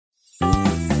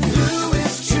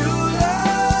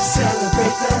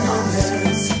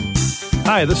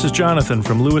Hi, this is Jonathan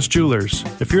from Lewis Jewelers.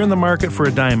 If you're in the market for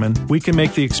a diamond, we can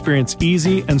make the experience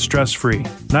easy and stress-free.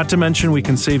 Not to mention, we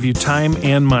can save you time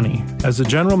and money. As a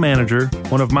general manager,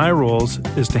 one of my roles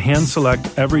is to hand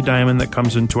select every diamond that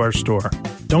comes into our store.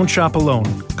 Don't shop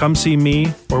alone. Come see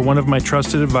me or one of my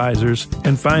trusted advisors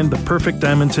and find the perfect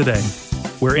diamond today.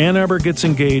 Where Ann Arbor gets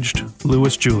engaged,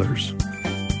 Lewis Jewelers.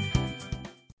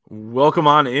 Welcome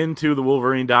on into the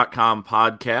Wolverine.com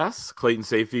podcast. Clayton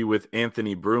Safety with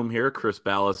Anthony Broom here. Chris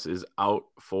Ballas is out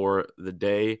for the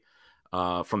day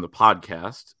from the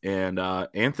podcast. And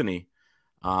Anthony,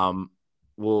 I'll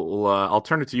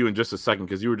turn it to you in just a second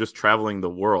because you were just traveling the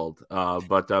world.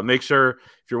 But make sure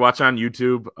if you're watching on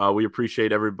YouTube, we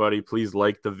appreciate everybody. Please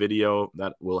like the video.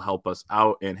 That will help us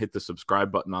out, and hit the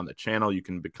subscribe button on the channel. You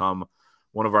can become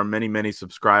one of our many, many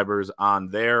subscribers on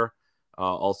there.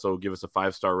 Also, give us a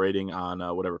 5-star rating on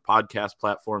whatever podcast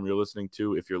platform you're listening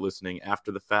to if you're listening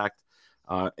after the fact.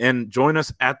 And join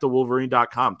us at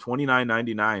thewolverine.com.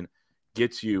 $29.99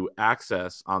 gets you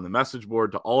access on the message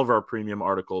board to all of our premium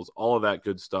articles, all of that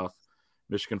good stuff,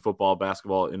 Michigan football,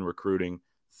 basketball, and recruiting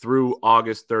through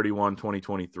August 31,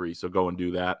 2023. So go and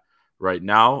do that right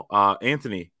now.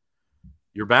 Anthony,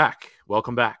 you're back.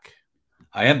 Welcome back.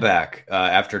 I am back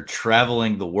after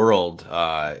traveling the world.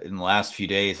 In the last few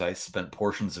days, I spent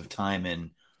portions of time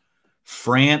in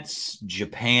France,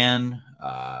 Japan,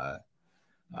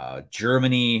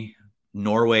 Germany,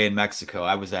 Norway, and Mexico.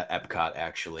 I was at Epcot,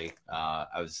 actually.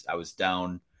 I was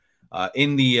down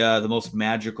in the most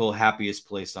magical, happiest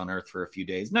place on earth for a few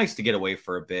days. Nice to get away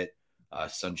for a bit,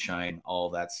 sunshine,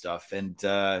 all that stuff. And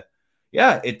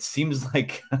yeah, it seems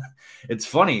like it's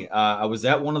funny. I was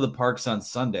at one of the parks on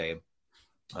Sunday.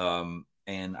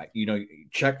 And I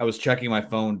was checking my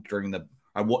phone during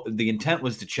the intent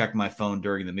was to check my phone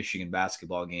during the Michigan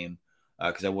basketball game,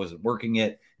 because I wasn't working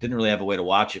it. Didn't really have a way to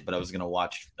watch it, but I was going to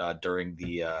watch during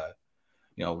the,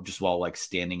 just while like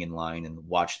standing in line and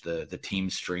watch the team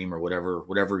stream or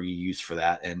whatever you use for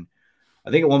that. And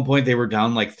I think at one point they were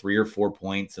down like 3 or 4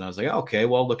 points, and I was like, okay,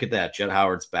 well, look at that. Jett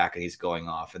Howard's back and he's going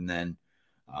off. And then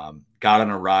got on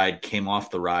a ride, came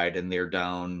off the ride, and they're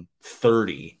down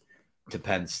 30 to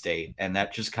Penn State. And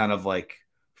that just kind of like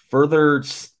further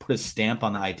put a stamp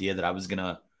on the idea that I was going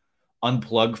to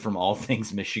unplug from all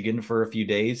things Michigan for a few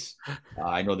days.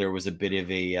 I know there was a bit of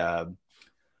a,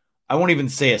 I won't even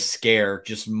say a scare,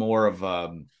 just more of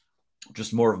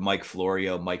Mike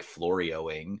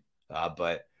Florioing.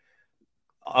 But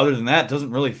other than that, it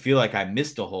doesn't really feel like I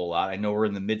missed a whole lot. I know we're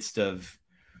in the midst of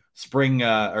spring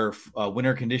or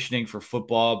winter conditioning for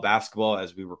football, basketball,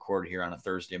 as we record here on a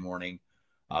Thursday morning.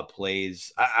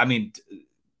 Plays. I mean,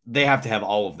 they have to have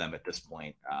all of them at this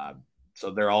point.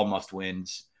 So they're all must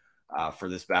wins for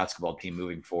this basketball team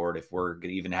moving forward if we're going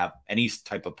to even have any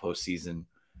type of postseason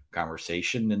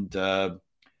conversation. And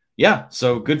yeah,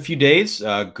 so good few days.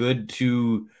 Good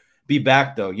to be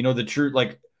back, though. You know, the truth,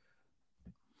 like,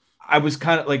 I was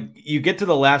kind of like, you get to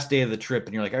the last day of the trip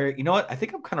and you're like, all right, you know what? I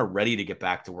think I'm kind of ready to get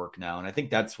back to work now. And I think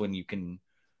that's when you can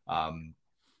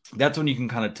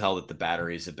kind of tell that the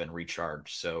batteries have been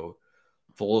recharged. So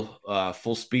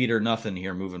full speed or nothing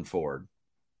here moving forward.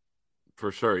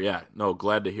 For sure. Yeah. No,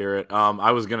 glad to hear it.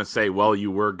 I was going to say, well,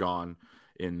 you were gone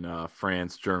in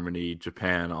France, Germany,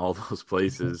 Japan, all those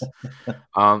places.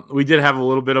 We did have a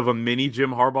little bit of a mini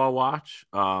Jim Harbaugh watch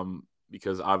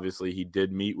because obviously he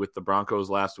did meet with the Broncos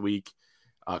last week.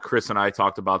 Chris and I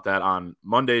talked about that on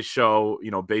Monday's show,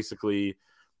 basically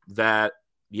that,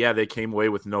 yeah, they came away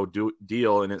with no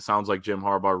deal, and it sounds like Jim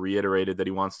Harbaugh reiterated that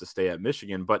he wants to stay at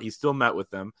Michigan, but he still met with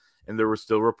them, and there were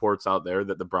still reports out there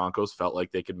that the Broncos felt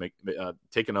like they could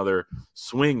take another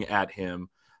swing at him.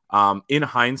 In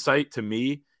hindsight, to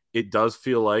me, it does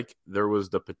feel like there was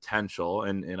the potential,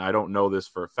 and I don't know this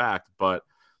for a fact, but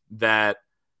that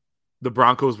the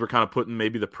Broncos were kind of putting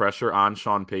maybe the pressure on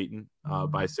Sean Payton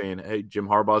by saying, hey, Jim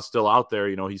Harbaugh's still out there,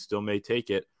 he still may take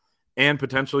it. And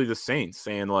potentially the Saints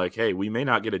saying like, hey, we may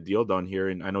not get a deal done here.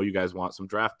 And I know you guys want some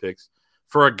draft picks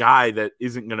for a guy that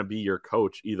isn't going to be your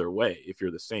coach either way if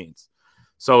you're the Saints.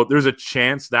 So there's a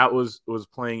chance that was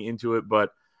playing into it.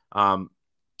 But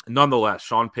nonetheless,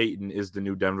 Sean Payton is the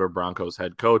new Denver Broncos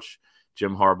head coach.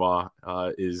 Jim Harbaugh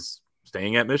is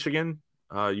staying at Michigan,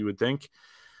 you would think.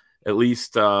 At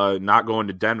least not going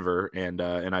to Denver, and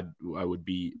I would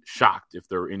be shocked if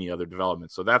there were any other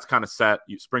developments. So that's kind of set.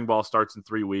 Spring ball starts in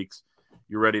 3 weeks.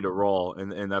 You're ready to roll,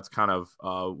 and that's kind of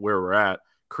where we're at.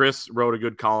 Chris wrote a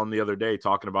good column the other day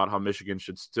talking about how Michigan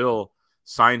should still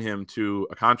sign him to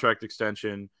a contract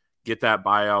extension, get that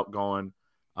buyout going,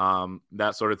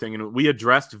 that sort of thing. And we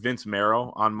addressed Vince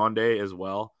Marrow on Monday as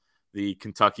well, the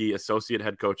Kentucky associate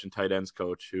head coach and tight ends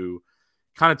coach who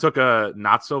kind of took a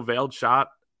not so veiled shot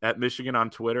at Michigan on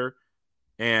Twitter.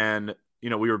 And, we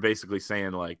were basically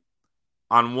saying, like,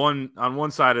 on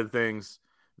one side of things,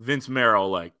 Vince Marrow,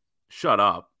 like, shut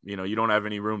up. You don't have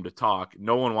any room to talk.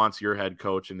 No one wants your head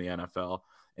coach in the NFL.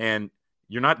 And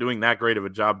you're not doing that great of a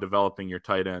job developing your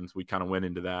tight ends. We kind of went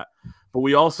into that. But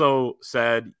we also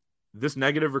said this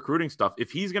negative recruiting stuff,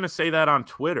 if he's going to say that on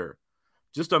Twitter,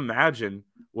 just imagine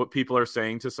what people are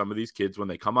saying to some of these kids when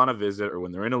they come on a visit or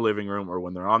when they're in a living room or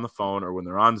when they're on the phone or when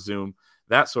they're on Zoom,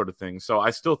 that sort of thing. So I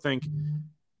still think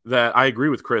that I agree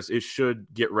with Chris. It should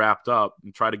get wrapped up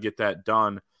and try to get that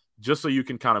done just so you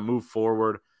can kind of move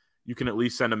forward. You can at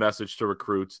least send a message to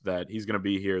recruits that he's going to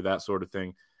be here, that sort of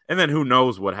thing. And then who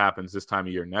knows what happens this time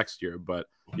of year next year, but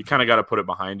you kind of got to put it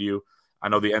behind you. I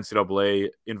know the NCAA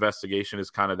investigation is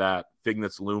kind of that thing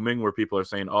that's looming where people are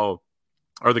saying, oh,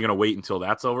 are they going to wait until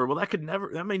that's over? Well,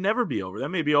 that may never be over. That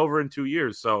may be over in 2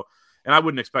 years. So, and I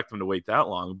wouldn't expect them to wait that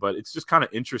long, but it's just kind of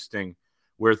interesting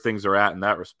where things are at in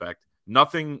that respect.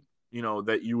 Nothing,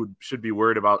 that you should be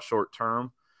worried about short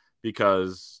term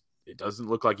because it doesn't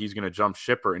look like he's going to jump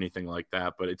ship or anything like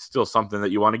that, but it's still something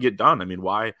that you want to get done. I mean,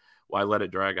 why let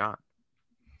it drag on?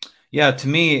 Yeah, to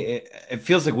me, it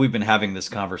feels like we've been having this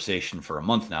conversation for a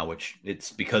month now, which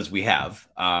it's because we have,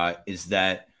 is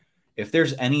that if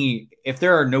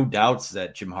there are no doubts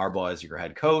that Jim Harbaugh is your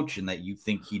head coach and that you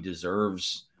think he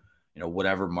deserves,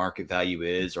 whatever market value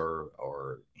is or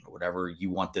whatever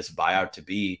you want this buyout to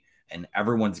be, and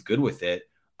everyone's good with it,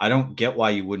 I don't get why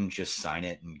you wouldn't just sign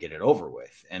it and get it over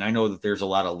with. And I know that there's a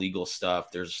lot of legal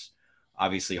stuff. There's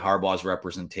obviously Harbaugh's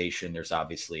representation. There's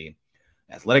obviously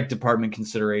athletic department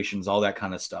considerations, all that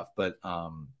kind of stuff. But,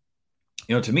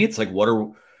 to me, it's like,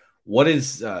 what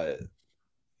is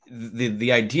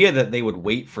the idea that they would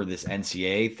wait for this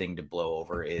NCAA thing to blow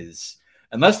over is,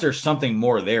 unless there's something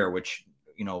more there, which,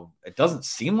 it doesn't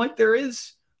seem like there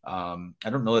is. I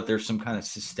don't know that there's some kind of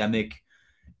systemic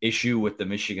issue with the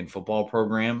Michigan football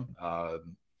program.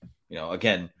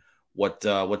 Again, what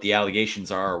the allegations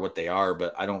are or what they are,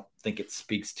 but I don't think it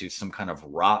speaks to some kind of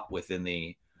rot within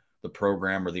the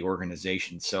program or the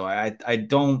organization. So I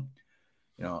don't,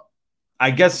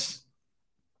 I guess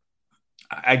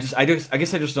I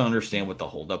just don't understand what the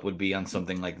holdup would be on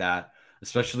something like that,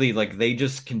 especially like they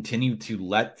just continue to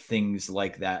let things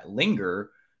like that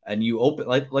linger, and you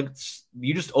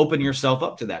you just open yourself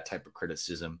up to that type of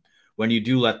criticism when you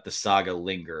do let the saga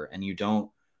linger and you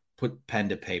don't put pen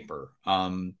to paper.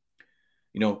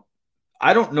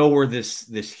 I don't know where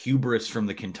this hubris from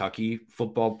the Kentucky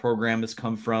football program has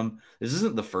come from. This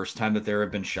isn't the first time that there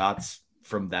have been shots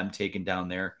from them taken down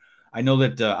there. I know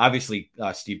that obviously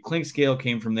Steve Clinkscale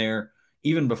came from there.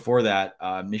 Even before that,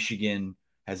 Michigan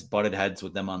has butted heads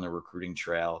with them on the recruiting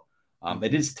trail.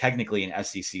 It is technically an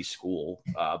SEC school,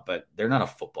 but they're not a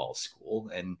football school.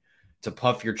 And to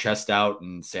puff your chest out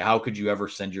and say, how could you ever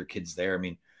send your kids there? I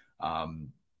mean,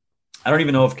 I don't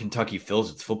even know if Kentucky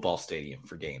fills its football stadium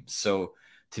for games. So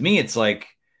to me, it's like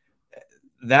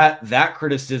that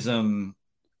criticism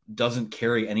doesn't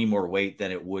carry any more weight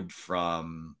than it would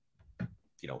from,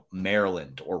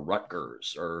 Maryland or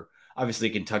Rutgers, or obviously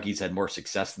Kentucky's had more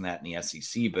success than that in the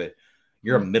SEC, but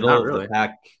you're a middle of the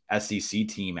pack SEC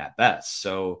team at best.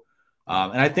 So,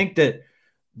 and I think that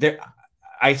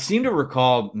I seem to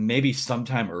recall maybe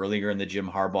sometime earlier in the Jim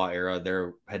Harbaugh era,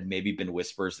 there had maybe been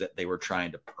whispers that they were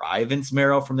trying to pry Vince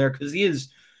Marrow from there because he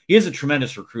is a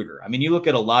tremendous recruiter. I mean, you look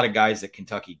at a lot of guys that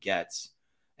Kentucky gets,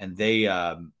 and they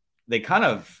kind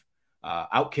of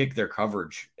outkick their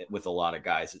coverage with a lot of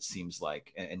guys, it seems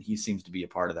like, and he seems to be a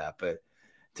part of that. But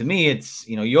to me, it's,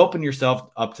 you open yourself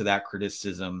up to that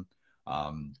criticism.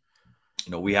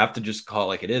 We have to just call it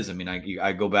like it is. I mean,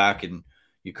 I go back and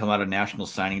you come out of National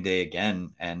Signing Day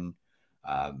again, and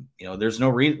there's no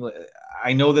reason.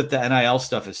 I know that the NIL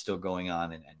stuff is still going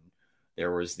on, and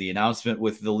there was the announcement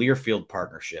with the Learfield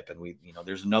partnership, and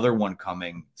there's another one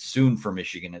coming soon for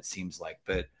Michigan, it seems like.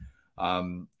 But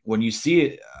when you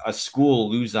see a school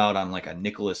lose out on like a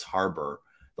Nicholas Harbaugh,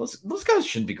 those guys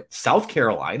shouldn't be. South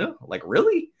Carolina, like,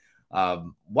 really?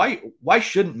 Why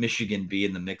shouldn't Michigan be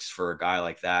in the mix for a guy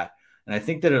like that? And I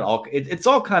think that it's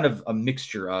all kind of a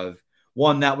mixture of,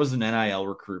 one, that was an NIL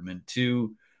recruitment.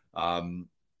 Two,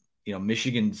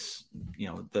 Michigan's,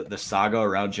 the saga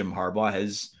around Jim Harbaugh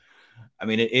has, I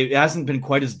mean, it hasn't been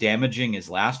quite as damaging as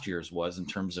last year's was in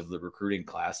terms of the recruiting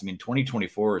class. I mean,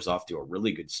 2024 is off to a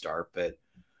really good start, but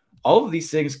all of these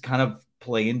things kind of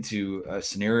play into a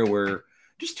scenario where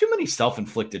just too many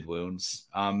self-inflicted wounds,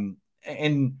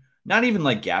 and not even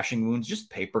like gashing wounds, just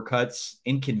paper cuts,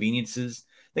 inconveniences,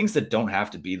 things that don't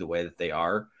have to be the way that they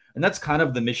are. And that's kind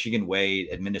of the Michigan way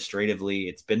administratively.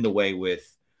 It's been the way with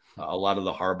a lot of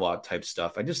the Harbaugh type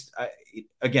stuff.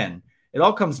 Again, it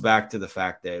all comes back to the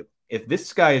fact that if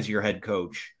this guy is your head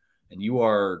coach and you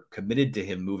are committed to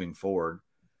him moving forward,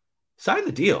 sign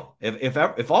the deal.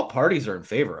 If all parties are in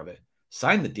favor of it,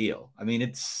 sign the deal. I mean,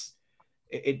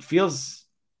 it feels,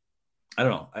 I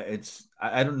don't know.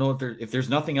 I don't know if there's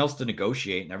nothing else to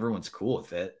negotiate and everyone's cool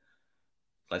with it.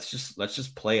 Let's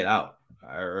just play it out,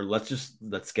 or let's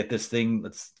get this thing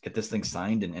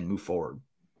signed and move forward.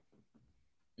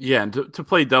 Yeah, and to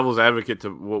play devil's advocate to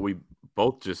what we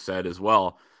both just said as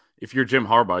well, if you're Jim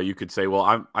Harbaugh, you could say,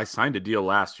 well, I signed a deal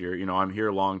last year. I'm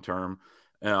here long term.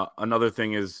 Another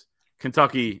thing is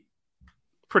Kentucky,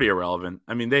 pretty irrelevant.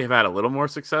 I mean, they have had a little more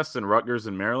success than Rutgers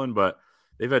and Maryland, but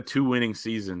they've had 2 winning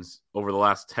seasons over the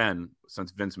last 10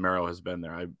 since Vince Marrow has been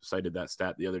there. I cited that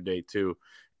stat the other day too.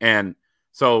 And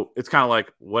so it's kind of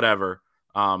like, whatever.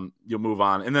 You'll move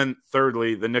on. And then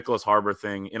thirdly, the Nicholas Harbaugh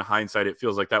thing, in hindsight, it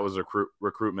feels like that was a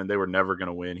recruitment. They were never going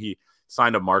to win. He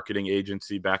signed a marketing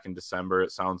agency back in December,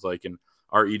 it sounds like. And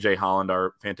our EJ Holland,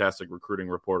 our fantastic recruiting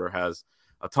reporter, has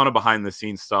a ton of behind the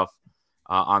scenes stuff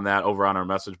on that over on our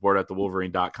message board at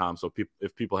thewolverine.com. So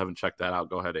if people haven't checked that out,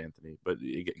 go ahead, Anthony. But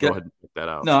go ahead and check that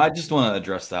out. No, I just want to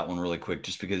address that one really quick,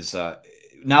 just because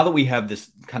now that we have this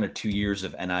kind of 2 years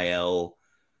of NIL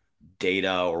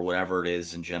data or whatever it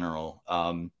is in general,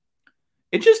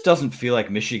 it just doesn't feel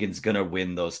like Michigan's going to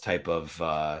win those type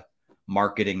of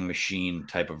marketing machine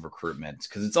type of recruitments,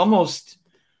 because it's almost,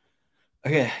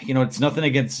 okay, it's nothing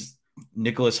against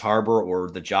Nicholas Harbaugh or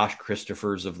the Josh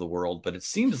Christophers of the world, but it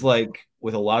seems like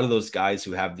with a lot of those guys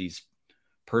who have these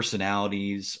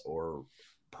personalities or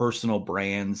personal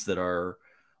brands that are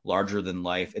larger than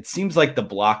life, it seems like the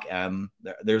Block M,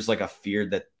 there's like a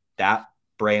fear that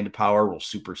brand power will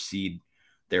supersede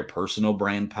their personal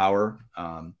brand power.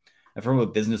 And from a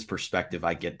business perspective,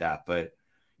 I get that, but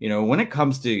when it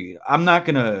comes to, I'm not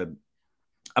gonna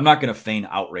feign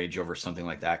outrage over something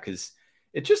like that, because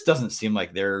it just doesn't seem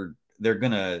like they're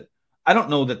gonna. I don't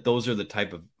know that those are the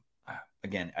type of.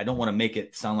 Again, I don't want to make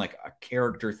it sound like a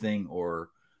character thing or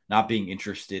not being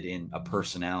interested in a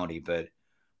personality, but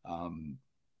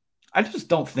I just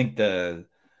don't think the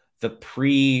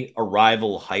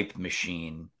pre-arrival hype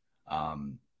machine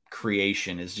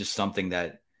creation is just something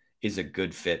that is a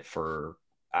good fit for.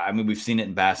 I mean, we've seen it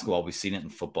in basketball, we've seen it in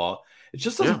football. It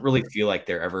just doesn't really feel like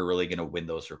they're ever really going to win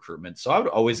those recruitments. So I would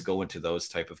always go into those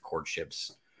type of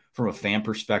courtships from a fan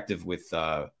perspective with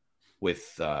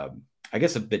I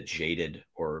guess a bit jaded,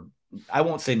 or I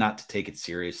won't say not to take it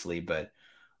seriously, but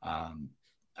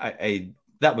I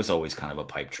that was always kind of a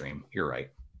pipe dream. You're right.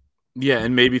 Yeah,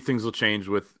 and maybe things will change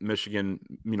with Michigan,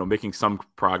 making some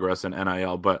progress in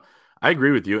NIL, but I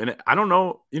agree with you. And I don't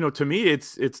know, to me,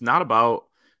 it's not about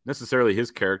necessarily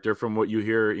his character. From what you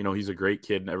hear, he's a great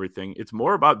kid and everything. It's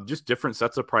more about just different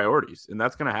sets of priorities. And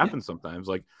that's going to happen sometimes.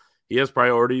 Like, he has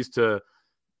priorities to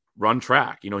run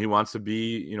track. He wants to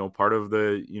be, part of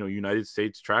the, United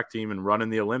States track team and run in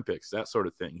the Olympics, that sort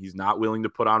of thing. He's not willing to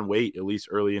put on weight, at least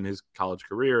early in his college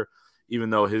career,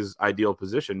 even though his ideal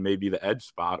position may be the edge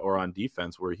spot or on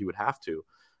defense where he would have to.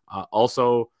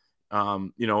 Also,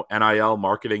 NIL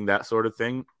marketing, that sort of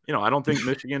thing. I don't think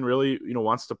Michigan really,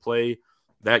 wants to play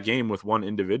that game with one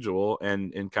individual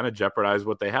and kind of jeopardize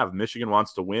what they have. Michigan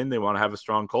wants to win. They want to have a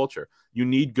strong culture. You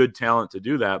need good talent to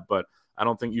do that, but I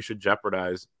don't think you should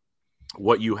jeopardize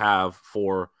what you have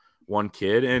for one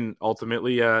kid. And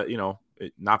ultimately,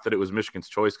 not that it was Michigan's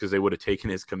choice, because they would have taken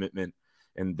his commitment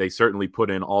and they certainly put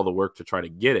in all the work to try to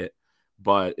get it.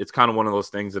 But it's kind of one of those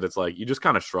things that it's like, you just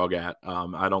kind of shrug at.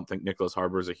 I don't think Nicholas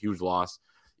Harbaugh is a huge loss,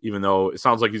 even though it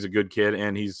sounds like he's a good kid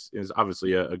and is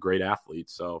obviously a great athlete.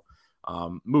 So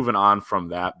moving on from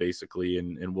that, basically,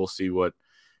 and we'll see what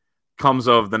comes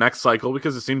of the next cycle,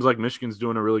 because it seems like Michigan's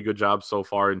doing a really good job so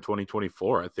far in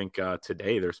 2024. I think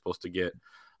today they're supposed to get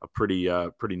a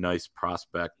pretty nice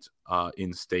prospect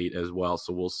in state as well.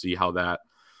 So we'll see how that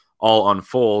all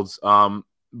unfolds.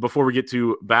 Before we get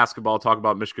to basketball, talk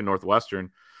about Michigan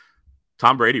Northwestern.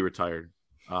 Tom Brady retired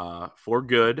for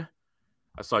good.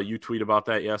 I saw you tweet about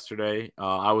that yesterday.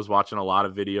 I was watching a lot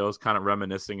of videos, kind of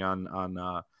reminiscing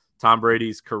on Tom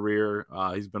Brady's career.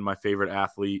 He's been my favorite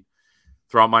athlete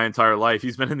throughout my entire life.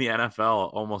 He's been in the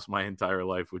NFL almost my entire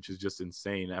life, which is just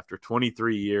insane. After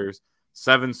 23 years,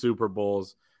 7 Super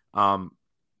Bowls.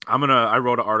 I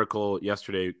wrote an article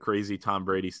yesterday, crazy Tom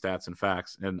Brady stats and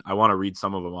facts, and I want to read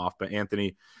some of them off. But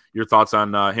Anthony, your thoughts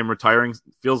on him retiring?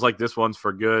 Feels like this one's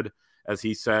for good, as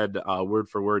he said word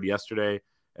for word yesterday.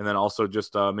 And then also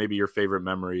just maybe your favorite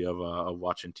memory of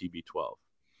watching TB12.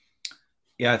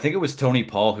 Yeah, I think it was Tony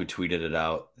Paul who tweeted it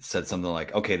out, said something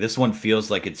like, "Okay, this one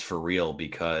feels like it's for real,"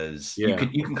 because Yeah.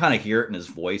 you can kind of hear it in his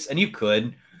voice, and you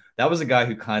could. That was a guy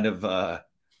who kind of I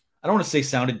don't want to say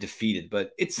sounded defeated,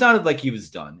 but it sounded like he was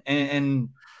done. And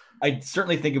I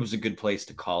certainly think it was a good place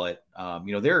to call it.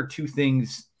 There are two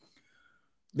things.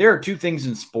 There are two things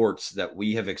in sports that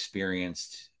we have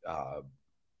experienced.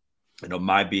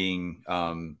 My being,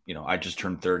 I just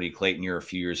turned 30. Clayton, you're a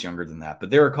few years younger than that.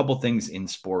 But there are a couple things in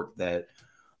sport that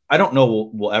I don't know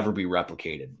will ever be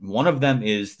replicated. One of them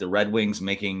is the Red Wings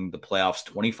making the playoffs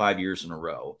 25 years in a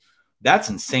row. That's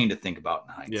insane to think about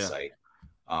in hindsight.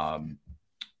 Yeah.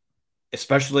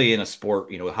 Especially in a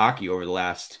sport, hockey over the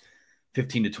last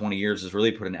 15 to 20 years has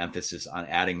really put an emphasis on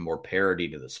adding more parity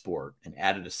to the sport and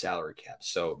added a salary cap.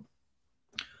 So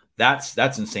that's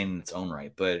insane in its own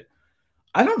right. But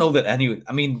I don't know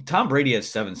that Tom Brady has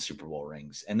 7 Super Bowl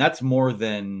rings, and that's more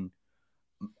than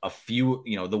a few,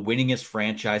 the winningest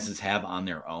franchises have on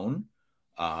their own.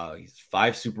 He's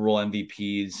 5 Super Bowl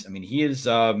MVPs. I mean, he is,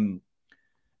 and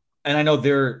I know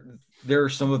there are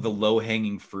some of the low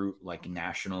hanging fruit, like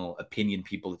national opinion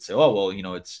people that say, oh, well,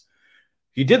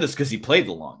 he did this because he played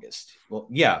the longest. Well,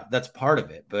 yeah, that's part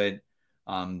of it. But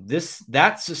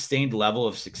that sustained level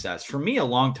of success for me a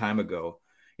long time ago,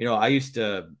 I used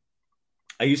to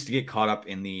get caught up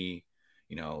in the,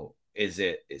 is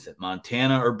it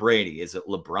Montana or Brady? Is it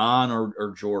LeBron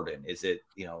or Jordan? Is it,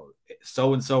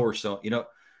 so-and-so or so,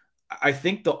 I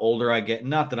think the older I get,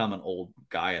 not that I'm an old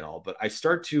guy at all, but I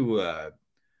start to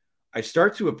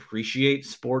appreciate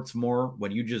sports more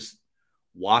when you just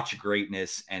watch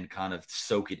greatness and kind of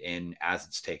soak it in as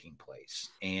it's taking place.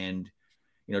 And,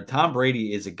 Tom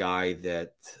Brady is a guy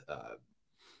that,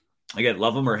 again,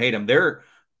 love him or hate him. There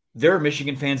are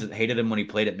Michigan fans that hated him when he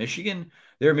played at Michigan.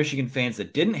 There are Michigan fans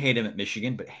that didn't hate him at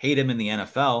Michigan, but hate him in the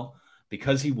NFL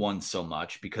because he won so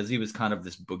much, because he was kind of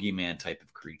this boogeyman type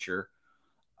of creature.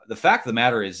 The fact of the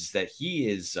matter is that he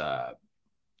is,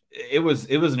 it was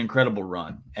an incredible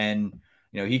run. And,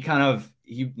 he kind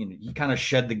of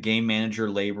shed the game manager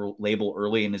label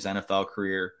early in his NFL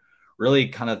career,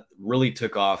 really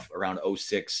took off around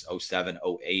 06, 07,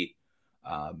 08,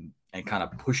 and kind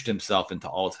of pushed himself into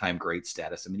all-time great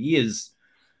status. I mean, he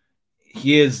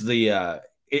is the,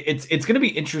 it's going to be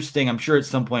interesting. I'm sure at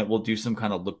some point we'll do some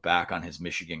kind of look back on his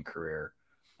Michigan career.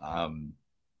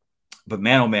 But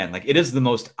man, oh man, like it is the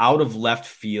most out of left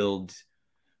field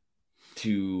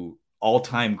to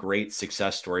all-time great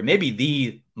success story. Maybe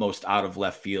the most out of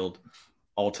left field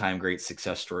all-time great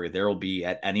success story there will be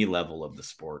at any level of the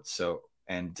sport. So,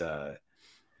 and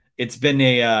it's been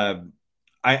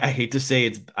I hate to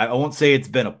say I won't say it's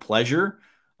been a pleasure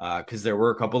because there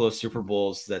were a couple of those Super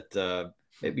Bowls that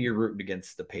maybe you're rooting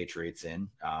against the Patriots in,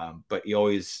 but you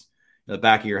always, in the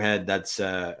back of your head, that's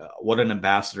what an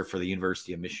ambassador for the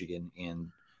University of Michigan. And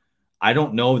I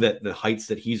don't know that the heights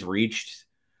that he's reached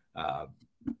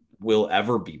will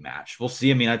ever be matched. We'll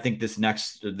see. I mean, I think this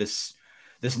next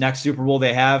Super Bowl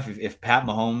they have, if Pat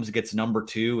Mahomes gets number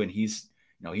 2 and he's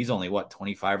only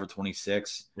 25 or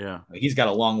 26. Yeah. He's got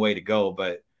a long way to go,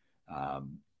 but I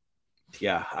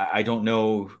don't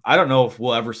know. I don't know if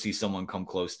we'll ever see someone come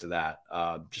close to that.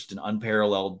 Just an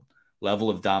unparalleled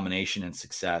level of domination and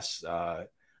success.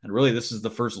 And really, this is the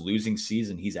first losing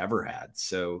season he's ever had.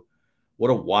 So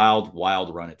what a wild,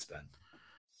 wild run it's been.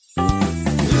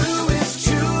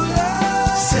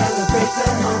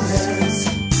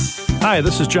 Hi,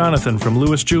 this is Jonathan from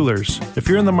Lewis Jewelers. If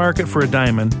you're in the market for a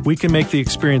diamond, we can make the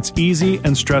experience easy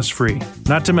and stress-free.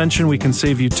 Not to mention we can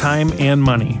save you time and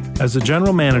money. As a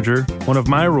general manager, one of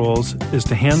my roles is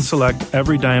to hand select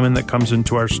every diamond that comes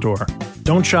into our store.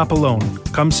 Don't shop alone.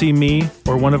 Come see me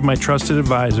or one of my trusted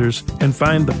advisors and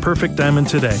find the perfect diamond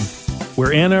today.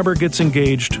 Where Ann Arbor gets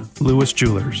engaged, Lewis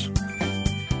Jewelers.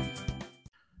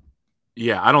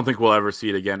 Yeah, I don't think we'll ever see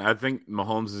it again. I think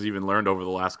Mahomes has even learned over the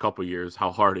last couple of years how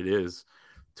hard it is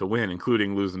to win,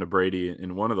 including losing to Brady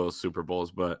in one of those Super Bowls.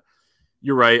 But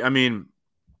you're right. I mean,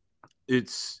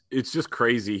 it's just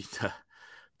crazy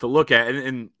to look at.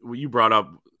 And you brought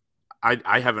up,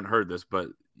 I haven't heard this, but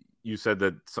you said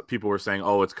that some people were saying,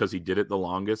 oh, it's because he did it the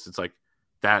longest. It's like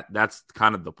that's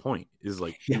kind of the point, is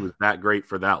like he was that great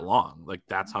for that long. Like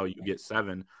that's how you get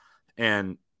 7.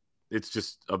 And it's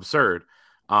just absurd.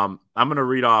 I'm going to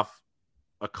read off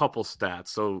a couple stats.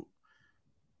 So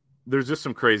there's just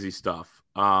some crazy stuff.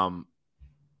 One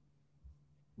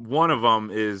of them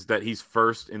is that he's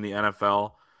first in the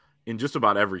NFL in just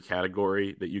about every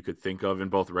category that you could think of in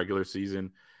both regular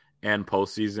season and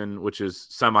postseason, which is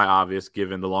semi-obvious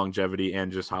given the longevity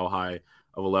and just how high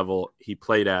of a level he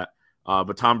played at.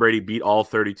 But Tom Brady beat all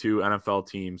 32 NFL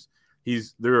teams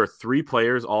There are 3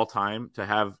 players all time to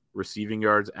have receiving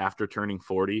yards after turning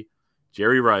 40: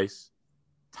 Jerry Rice,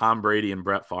 Tom Brady, and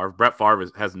Brett Favre. Brett Favre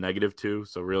has -2,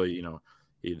 so really,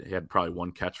 he had probably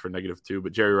 1 catch for -2,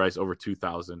 but Jerry Rice over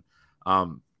 2,000.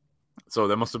 So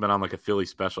that must have been on like a Philly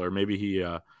special, or maybe he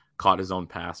caught his own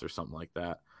pass or something like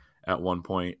that at one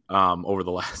point over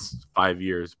the last 5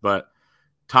 years. But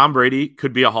Tom Brady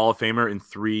could be a Hall of Famer in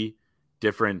 3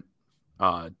 different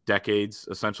decades,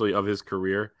 essentially, of his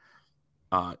career.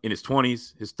 In his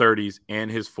 20s, his 30s,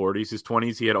 and his 40s. His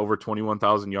 20s, he had over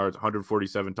 21,000 yards,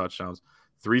 147 touchdowns,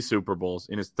 3 Super Bowls.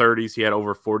 In his 30s, he had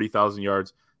over 40,000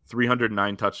 yards,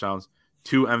 309 touchdowns,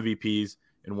 2 MVPs,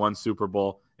 and 1 Super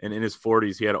Bowl. And in his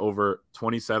 40s, he had over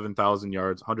 27,000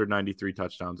 yards, 193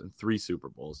 touchdowns, and 3 Super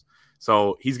Bowls.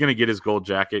 So he's going to get his gold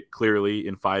jacket clearly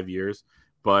in 5 years,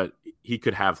 but he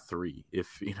could have 3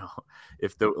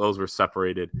 if those were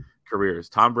separated careers.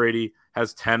 Tom Brady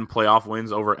has 10 playoff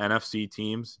wins over NFC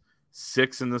teams,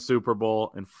 6 in the Super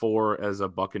Bowl, and 4 as a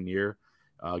Buccaneer,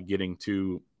 getting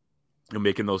to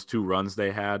making those 2 runs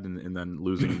they had and then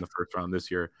losing in the first round this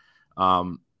year.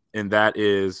 And that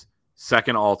is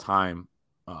second all time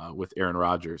with Aaron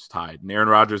Rodgers tied. And Aaron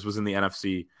Rodgers was in the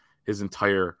NFC his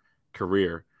entire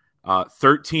career.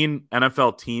 13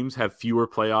 NFL teams have fewer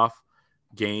playoff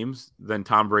games than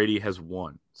Tom Brady has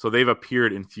won. So they've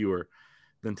appeared in fewer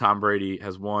than Tom Brady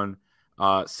has won.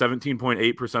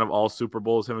 17.8% of all Super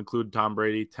Bowls have included Tom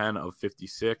Brady, 10 of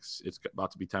 56. It's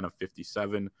about to be 10 of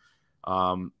 57.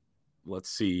 Let's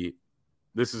see.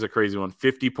 This is a crazy one.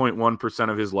 50.1%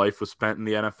 of his life was spent in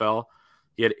the NFL.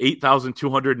 He had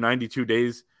 8,292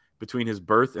 days between his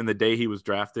birth and the day he was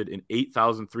drafted, and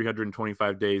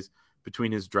 8,325 days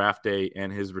between his draft day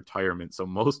and his retirement. So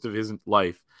most of his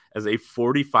life as a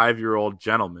 45-year-old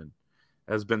gentleman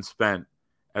has been spent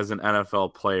as an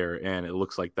NFL player, and it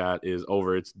looks like that is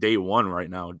over. It's day 1 right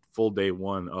now, full day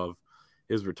 1 of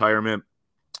his retirement.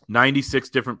 96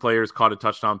 different players caught a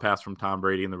touchdown pass from Tom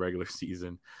Brady in the regular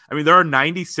season. I mean, there are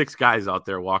 96 guys out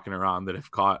there walking around that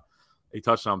have caught a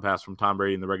touchdown pass from Tom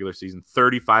Brady in the regular season,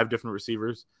 35 different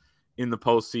receivers in the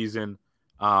postseason,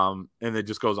 and it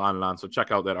just goes on and on. So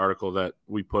check out that article that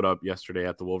we put up yesterday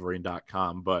at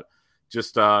thewolverine.com. But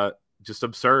just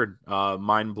absurd,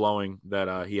 mind-blowing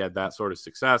that he had that sort of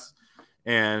success.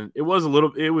 And it was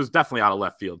definitely out of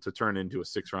left field to turn into a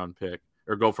 6th-round pick,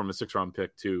 or go from a 6th-round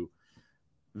pick to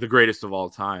the greatest of all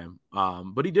time.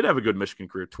 But he did have a good Michigan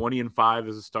career, 20-5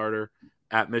 as a starter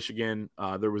at Michigan.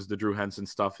 There was the Drew Henson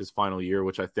stuff his final year,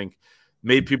 which I think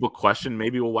made people question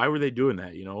maybe, well, why were they doing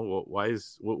that?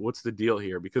 What's the deal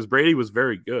here? Because Brady was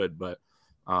very good, but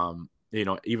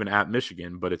even at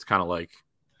Michigan, but it's kind of like,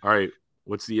 all right,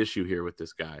 what's the issue here with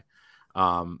this guy?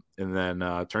 And then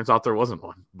turns out there wasn't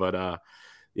one. But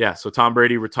so Tom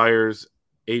Brady retires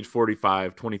age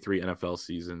 45, 23 NFL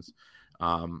seasons.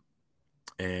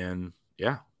 And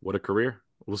yeah, what a career.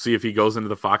 We'll see if he goes into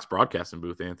the Fox broadcasting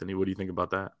booth, Anthony. What do you think about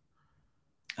that?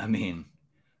 I mean,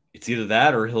 it's either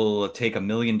that or he'll take $1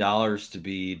 million to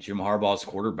be Jim Harbaugh's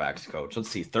quarterbacks coach. Let's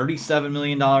see, $37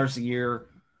 million a year.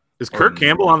 Is Kirk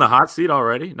Campbell on the hot seat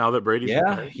already now that Brady's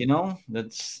retired?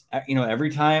 That's every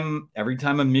time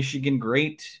a Michigan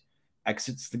great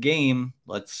exits the game,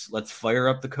 let's fire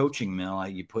up the coaching mill.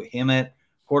 You put him at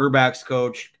quarterbacks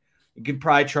coach. You could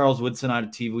pry Charles Woodson out of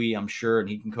TV, I'm sure, and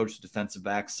he can coach the defensive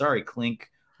backs. Sorry, Klink.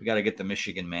 We got to get the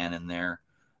Michigan man in there.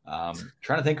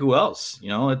 Trying to think who else.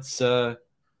 It's no,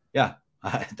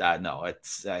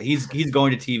 it's he's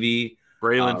going to TV.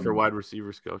 Braylon for wide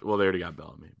receivers coach. Well, they already got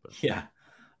Bellamy, but yeah.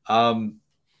 I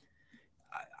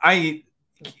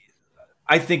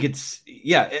think it's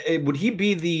would he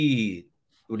be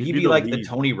like the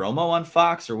Tony Romo on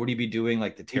Fox, or would he be doing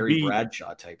like the Terry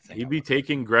Bradshaw type thing? He'd be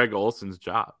taking Greg Olson's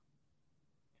job,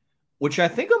 which I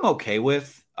think I'm okay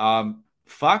with.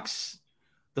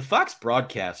 The Fox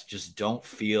broadcasts just don't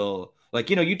feel like,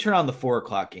 you turn on the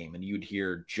 4:00 game and you'd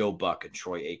hear Joe Buck and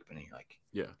Troy Aikman, and you're like,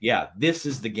 yeah, this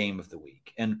is the game of the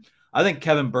week. And I think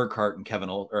Kevin Burkhardt and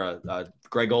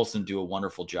Greg Olson do a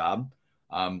wonderful job.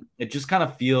 It just kind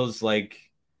of feels like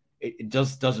it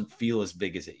just doesn't feel as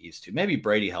big as it used to. Maybe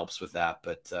Brady helps with that,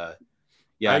 but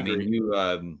I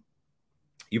mean,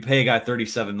 you pay a guy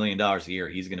 $37 million a year,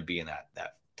 he's going to be in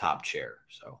that top chair.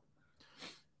 So,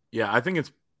 yeah, I think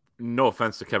it's, no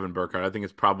offense to Kevin Burkhardt, I think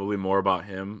it's probably more about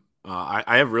him.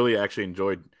 I have really actually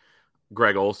enjoyed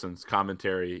Greg Olson's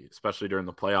commentary, especially during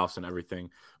the playoffs and everything.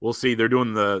 We'll see. They're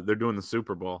doing the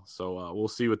Super Bowl, so we'll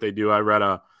see what they do. I read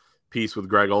a piece with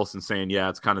Greg Olson saying,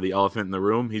 it's kind of the elephant in the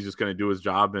room. He's just going to do his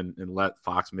job and let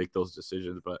Fox make those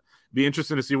decisions. But be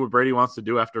interesting to see what Brady wants to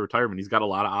do after retirement. He's got a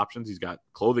lot of options. He's got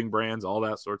clothing brands, all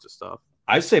that sorts of stuff.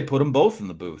 I say put them both in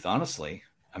the booth, honestly.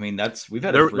 I mean, we've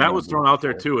had a That 3-man was booth thrown out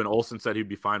there before. too, and Olsen said he'd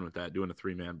be fine with that, doing a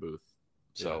 3-man booth.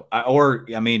 So,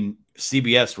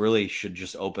 CBS really should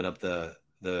just open up the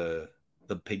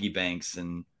piggy banks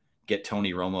and get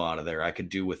Tony Romo out of there. I could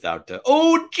do without Jim.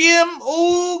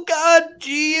 Oh God,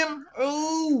 Jim.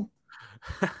 Oh.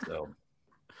 So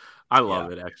I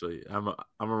love it, actually. I'm a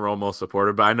Romo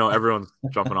supporter, but I know everyone's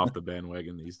jumping off the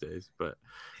bandwagon these days. But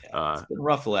it's been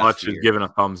rough the last Hutch few is years. giving a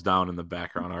thumbs down in the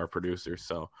background, our producer,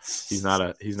 so he's not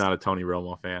a Tony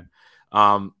Romo fan.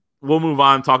 We'll move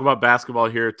on, talk about basketball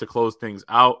here to close things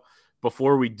out.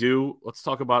 Before we do, let's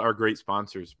talk about our great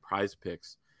sponsors, Prize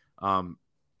Picks.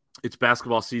 It's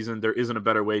basketball season. There isn't a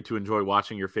better way to enjoy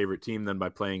watching your favorite team than by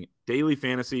playing daily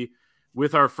fantasy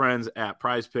with our friends at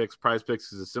Prize Picks. Prize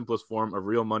Picks is the simplest form of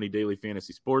real money daily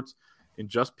fantasy sports and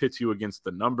just pits you against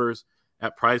the numbers.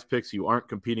 At Prize Picks, you aren't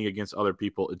competing against other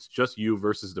people. It's just you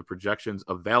versus the projections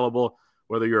available.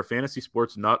 Whether you're a fantasy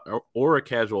sports nut or a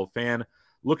casual fan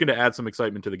looking to add some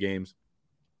excitement to the games,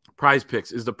 Prize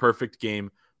Picks is the perfect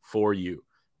game for you.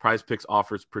 Prize Picks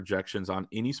offers projections on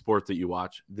any sport that you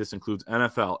watch. This includes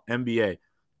NFL, NBA,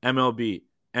 MLB,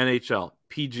 NHL,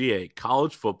 PGA,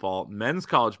 college football, men's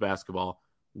college basketball,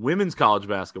 women's college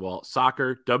basketball,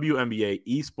 soccer, WNBA,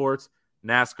 esports,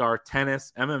 NASCAR,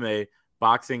 tennis, MMA,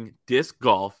 boxing, disc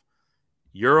golf,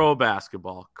 Euro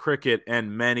basketball, cricket,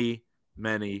 and many,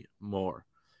 many more.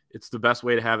 It's the best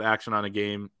way to have action on the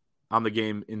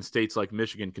game in states like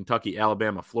Michigan, Kentucky,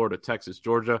 Alabama, Florida, Texas,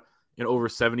 Georgia, and over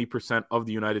 70% of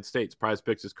the United States. Prize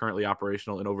Picks is currently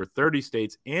operational in over 30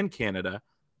 states and Canada,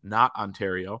 not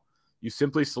Ontario. You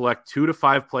simply select 2 to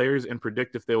 5 players and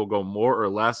predict if they will go more or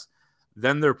less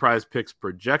than their Prize Picks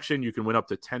projection. You can win up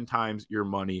to 10 times your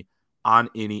money on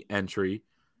any entry.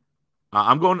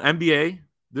 I'm going NBA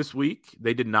this week.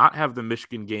 They did not have the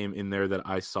Michigan game in there that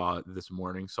I saw this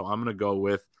morning, so I'm going to go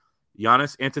with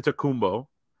Giannis Antetokounmpo,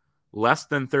 less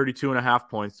than 32.5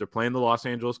 points. They're playing the Los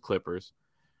Angeles Clippers.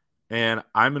 And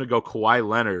I'm going to go Kawhi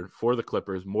Leonard for the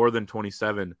Clippers, more than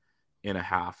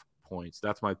 27.5 points.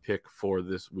 That's my pick for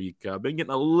this week. I've been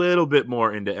getting a little bit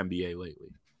more into NBA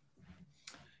lately.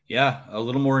 Yeah, a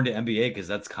little more into NBA because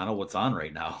that's kind of what's on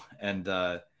right now. And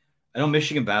I know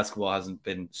Michigan basketball hasn't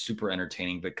been super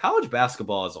entertaining, but college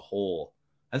basketball as a whole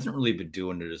hasn't really been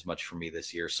doing it as much for me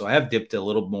this year. So I have dipped a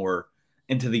little more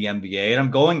into the NBA, and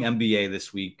I'm going NBA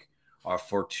this week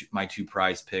for my 2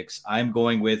 prize picks. I'm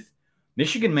going with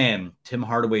Michigan man Tim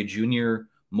Hardaway Jr.,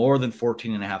 more than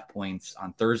 14.5 points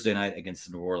on Thursday night against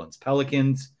the New Orleans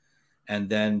Pelicans. And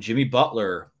then Jimmy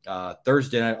Butler,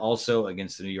 Thursday night also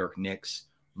against the New York Knicks,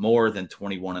 more than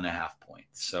 21.5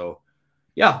 points. So,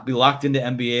 yeah, be locked into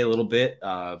NBA a little bit.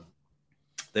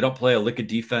 They don't play a lick of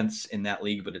defense in that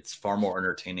league, but it's far more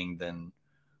entertaining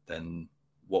than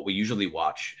what we usually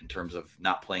watch in terms of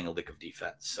not playing a lick of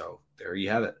defense. So there you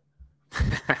have it.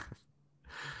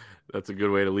 That's a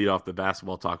good way to lead off the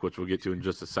basketball talk, which we'll get to in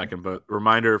just a second. But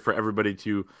reminder for everybody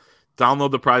to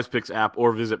download the Prize Picks app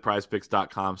or visit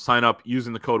prizepicks.com. Sign up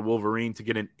using the code Wolverine to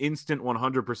get an instant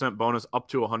 100% bonus up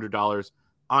to $100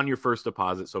 on your first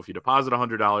deposit. So if you deposit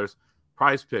 $100,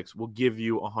 Prize Picks will give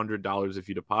you $100. If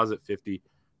you deposit $50,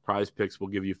 Prize Picks will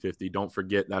give you $50. Don't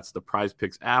forget, that's the Prize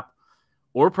Picks app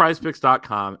or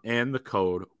prizepicks.com and the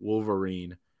code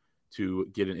Wolverine to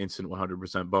get an instant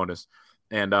 100% bonus.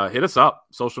 And hit us up.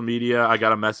 Social media. I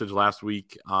got a message last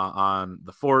week on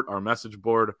the Fort, our message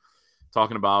board,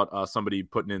 talking about somebody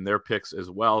putting in their picks as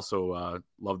well. So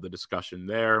love the discussion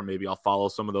there. Maybe I'll follow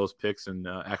some of those picks and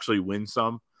actually win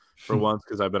some for once,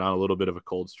 because I've been on a little bit of a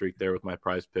cold streak there with my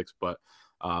prize picks. But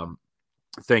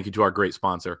thank you to our great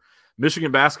sponsor,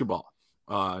 Michigan basketball.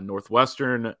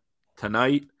 Northwestern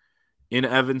tonight in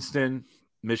Evanston,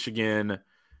 Michigan,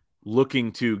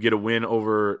 looking to get a win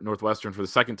over Northwestern for the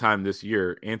second time this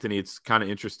year. Anthony, it's kind of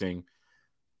interesting.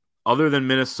 Other than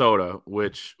Minnesota,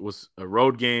 which was a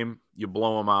road game, you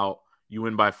blow them out, you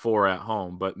win by 4 at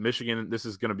home. But Michigan, this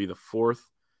is going to be the 4th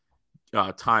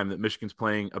time that Michigan's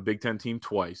playing a Big Ten team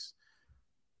twice.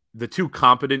 The 2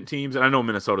 competent teams, and I know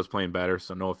Minnesota's playing better,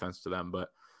 so no offense to them, but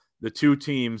the 2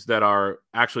 teams that are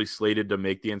actually slated to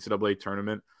make the NCAA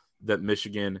tournament that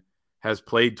Michigan has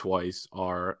played twice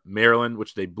are Maryland,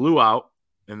 which they blew out,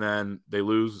 and then they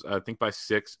lose, I think, by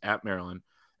 6 at Maryland,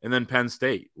 and then Penn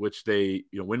State, which they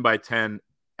win by 10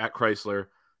 at Chrysler,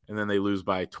 and then they lose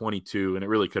by 22, and it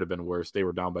really could have been worse. They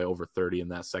were down by over 30 in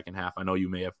that second half. I know you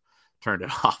may have turned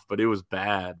it off, but it was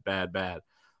bad.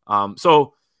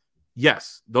 So,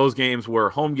 yes, those games were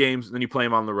home games, and then you play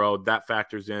them on the road. That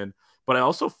factors in. But I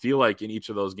also feel like in each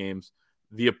of those games,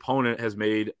 the opponent has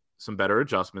made some better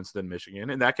adjustments than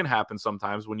Michigan. And that can happen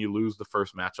sometimes when you lose the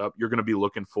first matchup. You're going to be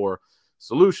looking for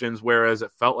solutions, whereas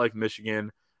it felt like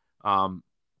Michigan,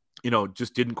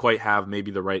 just didn't quite have maybe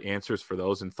the right answers for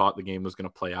those and thought the game was going to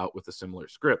play out with a similar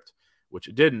script, which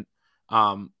it didn't.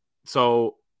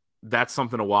 So that's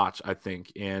something to watch, I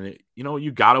think. And,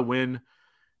 you got to win.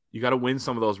 You got to win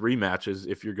some of those rematches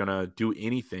if you're going to do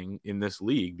anything in this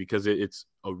league, because it's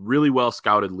a really well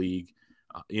scouted league.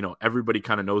 Everybody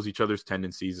kind of knows each other's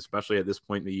tendencies, especially at this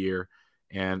point in the year.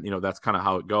 And, that's kind of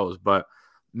how it goes. But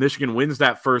Michigan wins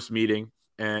that first meeting.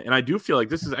 And I do feel like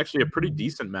this is actually a pretty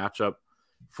decent matchup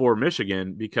for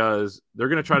Michigan, because they're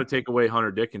going to try to take away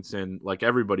Hunter Dickinson like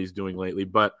everybody's doing lately.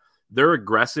 But their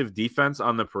aggressive defense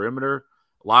on the perimeter,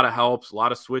 a lot of helps, a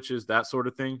lot of switches, that sort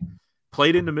of thing,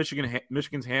 played into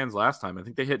Michigan's hands last time. I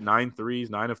think they hit 9 threes,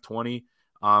 9 of 20.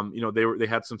 They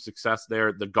had some success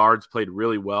there. The guards played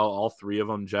really well, all three of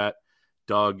them, Jet,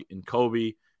 Doug, and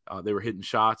Kobe. They were hitting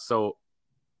shots. So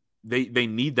they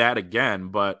need that again.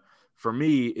 But for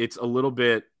me, it's a little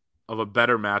bit of a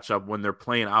better matchup when they're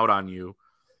playing out on you,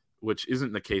 which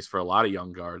isn't the case for a lot of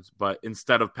young guards. But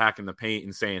instead of packing the paint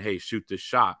and saying, hey, shoot this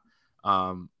shot.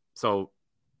 So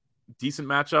decent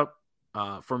matchup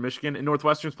for Michigan. And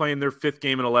Northwestern's playing their 5th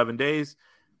game in 11 days.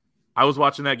 I was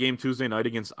watching that game Tuesday night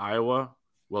against Iowa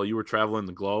while you were traveling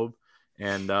the globe.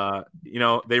 And,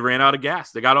 they ran out of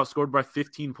gas. They got outscored by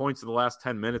 15 points in the last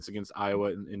 10 minutes against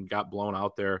Iowa and got blown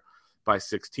out there by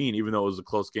 16, even though it was a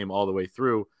close game all the way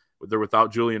through. They're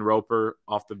without Julian Roper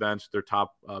off the bench, their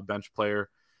top bench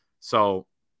player. So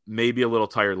maybe a little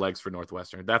tired legs for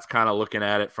Northwestern. That's kind of looking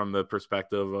at it from the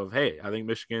perspective of, hey, I think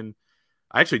Michigan –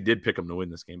 I actually did pick them to win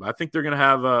this game, but I think they're going to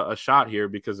have a shot here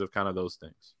because of kind of those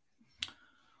things.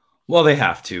 Well, they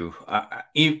have to.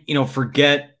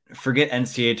 Forget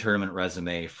NCAA tournament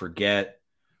resume. Forget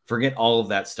all of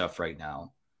that stuff right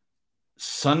now.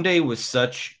 Sunday was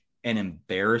such an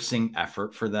embarrassing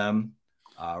effort for them,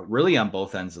 really on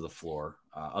both ends of the floor,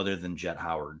 other than Jet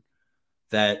Howard,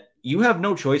 that you have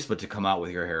no choice but to come out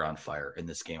with your hair on fire in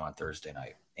this game on Thursday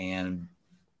night. And,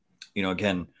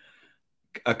 again,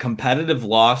 a competitive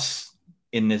loss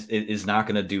in this is not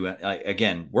going to do it.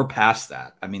 Again, we're past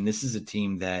that. I mean, this is a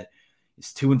team that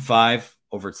is 2-5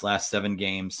 over its last 7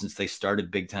 games since they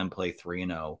started Big Ten play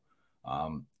 3-0.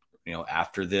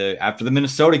 After the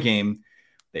Minnesota game,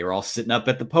 they were all sitting up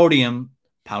at the podium,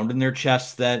 pounding their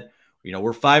chests that,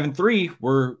 we're 5-3.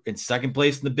 We're in second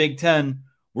place in the Big Ten.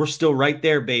 We're still right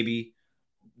there, baby.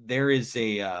 There has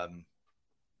been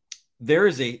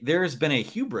a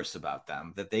hubris about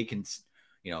them that they can,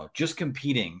 just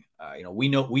competing. We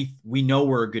know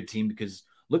we're a good team because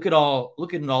look at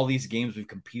all these games we've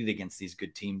competed against these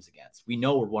good teams against. We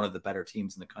know we're one of the better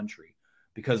teams in the country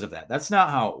because of that. That's not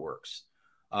how it works.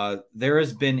 There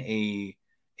has been a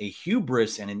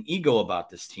hubris and an ego about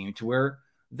this team to where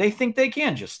they think they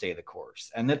can just stay the course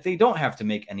and that they don't have to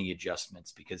make any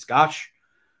adjustments because gosh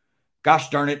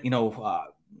darn it,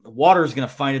 water is going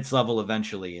to find its level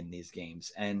eventually in these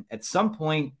games. And at some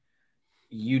point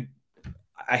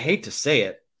I hate to say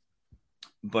it,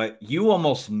 but you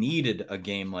almost needed a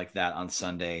game like that on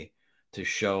Sunday to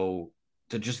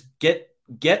just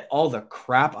get all the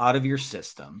crap out of your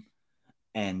system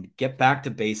and get back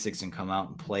to basics and come out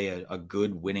and play a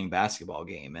good winning basketball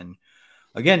game. And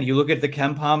again, you look at the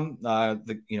KenPom,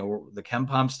 the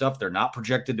KenPom stuff, they're not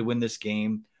projected to win this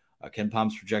game.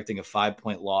 KenPom's projecting a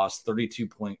 5-point loss,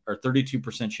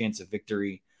 32% chance of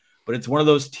victory, but it's one of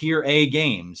those tier A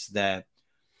games that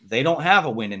they don't have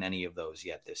a win in any of those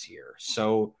yet this year.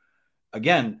 So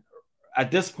again,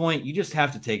 at this point, you just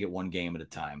have to take it one game at a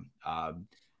time.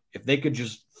 If they could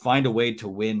just find a way to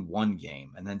win one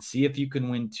game and then see if you can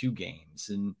win 2 games.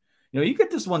 And, you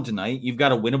get this one tonight. You've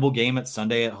got a winnable game at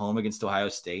Sunday at home against Ohio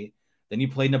State. Then you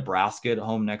play Nebraska at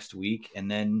home next week.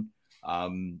 And then,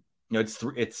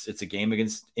 it's a game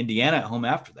against Indiana at home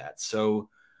after that. So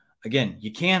again,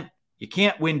 you can't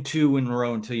win 2 in a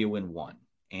row until you win 1.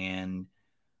 And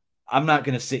I'm not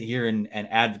going to sit here and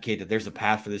advocate that there's a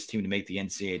path for this team to make the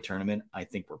NCAA tournament. I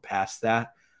think we're past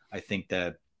that. I think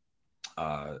that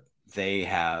I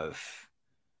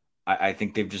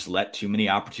think they've just let too many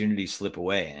opportunities slip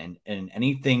away. And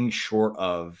anything short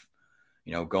of,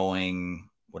 going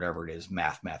whatever it is,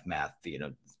 math,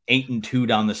 8-2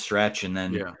 down the stretch and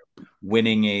then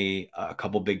winning a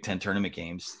couple Big Ten tournament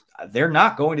games, they're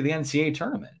not going to the NCAA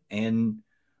tournament. And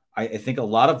I think a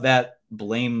lot of that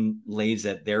blame lays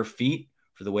at their feet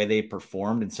for the way they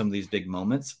performed in some of these big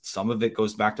moments. Some of it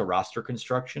goes back to roster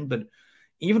construction, but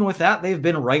even with that, they've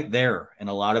been right there in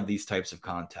a lot of these types of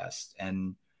contests.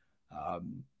 And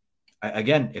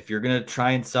again, if you're going to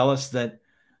try and sell us that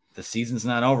the season's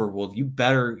not over. Well, you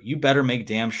better make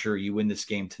damn sure you win this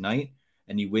game tonight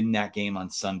and you win that game on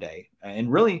Sunday.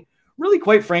 And really, really,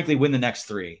 quite frankly, win the next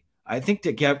 3. I think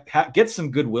to get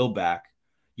some goodwill back,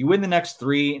 you win the next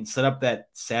 3 and set up that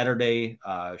Saturday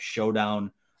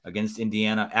showdown against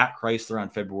Indiana at Chrysler on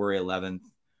February 11th.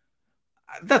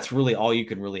 That's really all you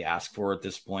can really ask for at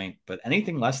this point. But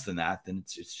anything less than that, then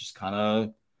it's just kind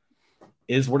of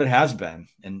is what it has been.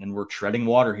 And we're treading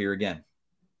water here again.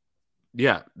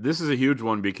 Yeah, this is a huge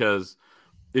one because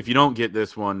if you don't get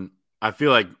this one, I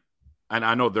feel like, and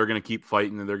I know they're going to keep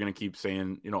fighting and they're going to keep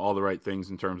saying, all the right things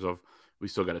in terms of we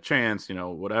still got a chance,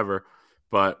 whatever.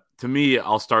 But to me,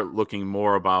 I'll start looking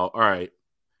more about, all right,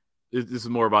 this is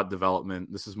more about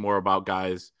development. This is more about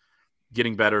guys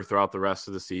getting better throughout the rest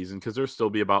of the season because there'll still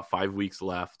be about 5 weeks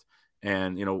left.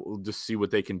 And, we'll just see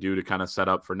what they can do to kind of set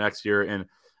up for next year. And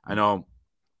I know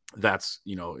that's,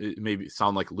 it maybe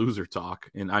sound like loser talk.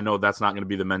 And I know that's not going to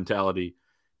be the mentality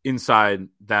inside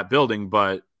that building.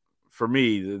 But for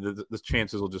me, the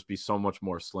chances will just be so much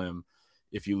more slim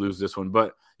if you lose this one.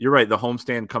 But you're right. The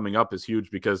homestand coming up is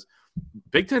huge because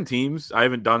Big Ten teams, I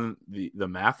haven't done the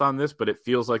math on this, but it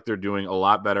feels like they're doing a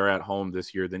lot better at home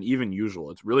this year than even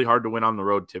usual. It's really hard to win on the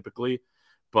road typically,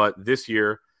 but this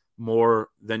year more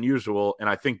than usual. And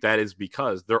I think that is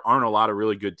because there aren't a lot of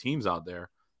really good teams out there.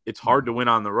 It's hard to win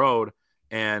on the road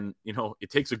and, it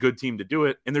takes a good team to do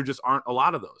it. And there just aren't a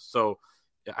lot of those. So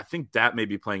I think that may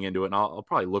be playing into it. And I'll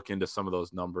probably look into some of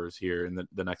those numbers here in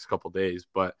the next couple of days.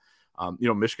 But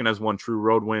Michigan has one true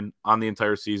road win on the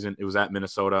entire season. It was at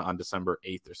Minnesota on December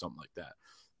 8th or something like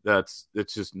that.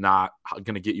 It's just not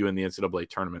going to get you in the NCAA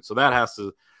tournament. So that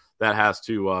has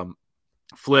to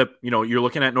flip. You're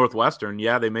looking at Northwestern.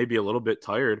 Yeah, they may be a little bit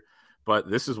tired, but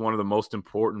this is one of the most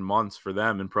important months for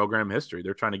them in program history.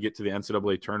 They're trying to get to the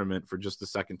NCAA tournament for just the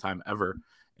second time ever,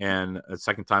 and a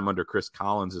second time under Chris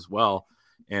Collins as well.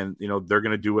 And they're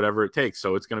going to do whatever it takes.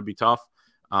 So it's going to be tough.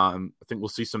 I think we'll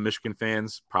see some Michigan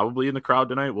fans probably in the crowd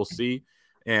tonight. We'll see.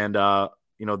 And,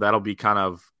 that'll be kind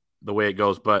of the way it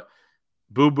goes. But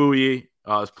Boo Buie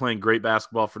is playing great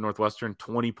basketball for Northwestern,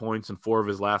 20 points in 4 of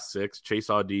his last 6. Chase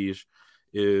Audige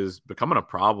is becoming a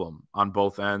problem on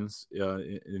both ends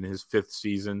in his 5th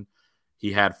season.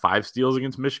 He had 5 steals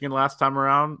against Michigan last time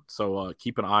around. So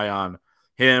keep an eye on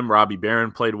him. Robbie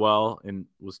Barron played well and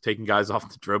was taking guys off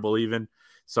the dribble even.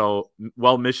 So,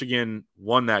 Michigan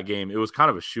won that game. It was kind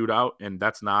of a shootout, and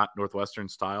that's not Northwestern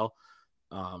style.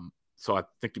 So I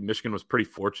think Michigan was pretty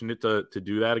fortunate to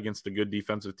do that against a good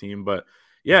defensive team. But,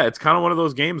 yeah, it's kind of one of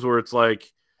those games where it's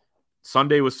like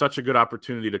Sunday was such a good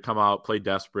opportunity to come out, play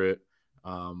desperate.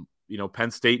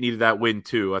 Penn State needed that win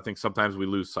too. I think sometimes we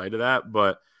lose sight of that,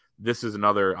 but this is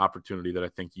another opportunity that I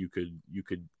think you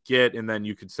could get, and then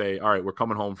you could say, all right, we're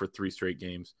coming home for 3 straight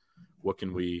games. What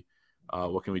can we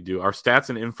do? Our stats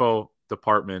and info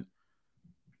department,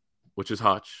 which is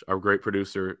Hutch, our great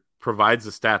producer, provides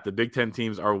the stat. The Big Ten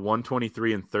teams are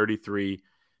 123 and 33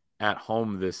 at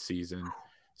home this season.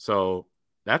 So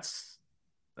that's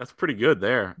pretty good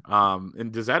there.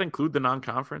 And does that include the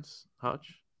non-conference,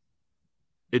 Hutch?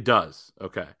 It does.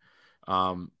 Okay.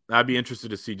 I'd be interested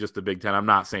to see just the Big Ten. I'm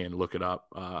not saying look it up.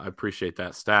 I appreciate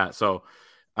that stat. So,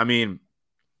 I mean,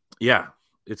 yeah.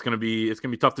 It's gonna be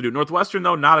tough to do. Northwestern,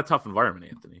 though, not a tough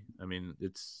environment, Anthony. I mean,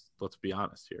 let's be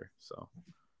honest here. So,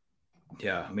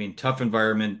 yeah, I mean, tough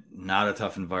environment, not a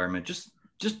tough environment.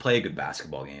 Just play a good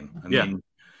basketball game. I mean,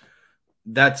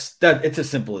 that's that. It's as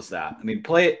simple as that. I mean,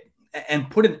 play it and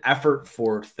put an effort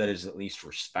forth that is at least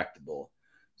respectable.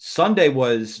 Sunday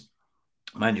was,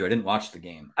 mind you, I didn't watch the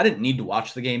game. I didn't need to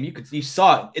watch the game. You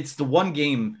saw it. It's the one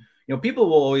game. People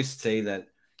will always say that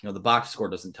the box score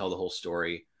doesn't tell the whole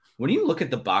story. When you look at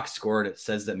the box score and it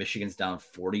says that Michigan's down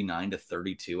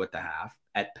 49-32 at the half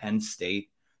at Penn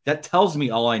State, that tells me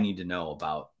all I need to know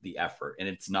about the effort. And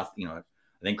it's not, I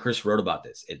think Chris wrote about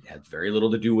this. It has very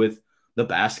little to do with the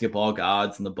basketball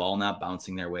gods and the ball not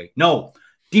bouncing their way. No,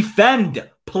 defend,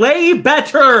 play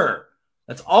better.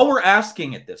 That's all we're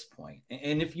asking at this point.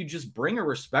 And if you just bring a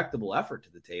respectable effort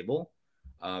to the table,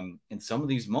 in some of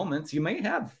these moments, you may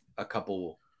have a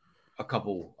couple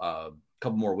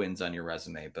more wins on your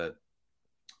resume. But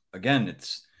again,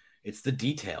 it's the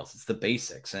details, it's the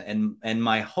basics. And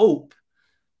my hope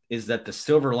is that the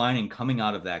silver lining coming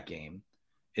out of that game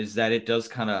is that it does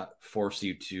kind of force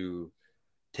you to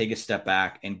take a step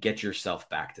back and get yourself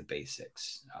back to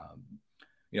basics.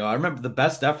 I remember their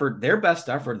best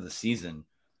effort of the season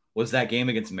was that game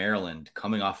against Maryland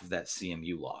coming off of that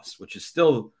CMU loss, which is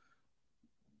still,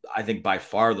 I think, by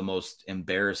far the most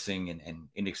embarrassing and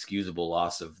inexcusable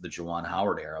loss of the Juwan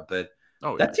Howard era. But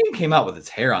that team came out with its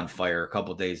hair on fire a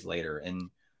couple of days later. And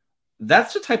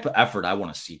that's the type of effort I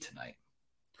want to see tonight.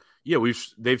 Yeah,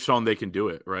 they've shown they can do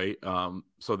it, right?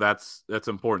 So that's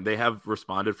important. They have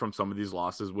responded from some of these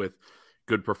losses with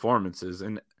good performances,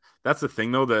 and that's the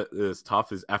thing though that is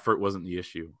tough is effort wasn't the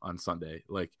issue on Sunday.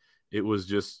 Like it was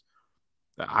just,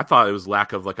 I thought it was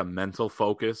lack of like a mental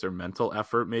focus or mental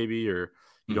effort, maybe, or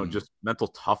just mental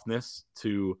toughness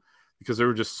because there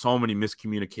were just so many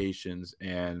miscommunications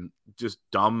and just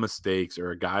dumb mistakes, or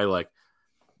a guy like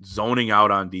zoning out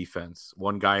on defense.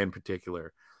 One guy in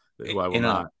particular who I will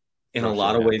not. In a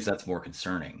lot of ways, that's more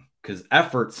concerning because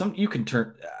effort, you can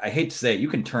turn, I hate to say it, you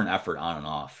can turn effort on and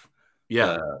off.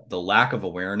 Yeah. The lack of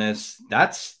awareness,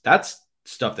 that's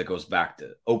stuff that goes back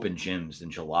to open gyms in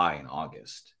July and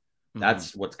August.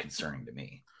 That's what's concerning to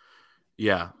me.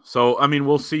 Yeah. So, I mean,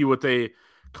 we'll see what they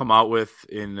come out with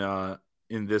in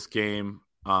this game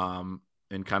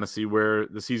and kind of see where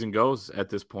the season goes at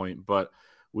this point. But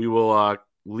we will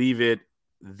leave it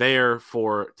there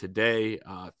for today.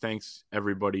 Thanks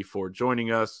everybody for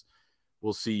joining us.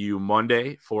 We'll see you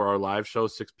Monday for our live show,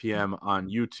 6 p.m. on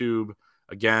YouTube.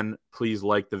 Again, please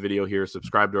like the video here,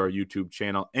 subscribe to our YouTube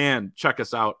channel, and check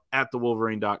us out at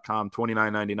thewolverine.com,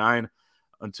 $29.99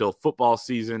 until football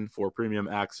season for premium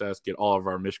access. Get all of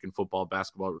our Michigan football,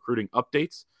 basketball recruiting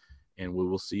updates, and we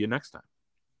will see you next time.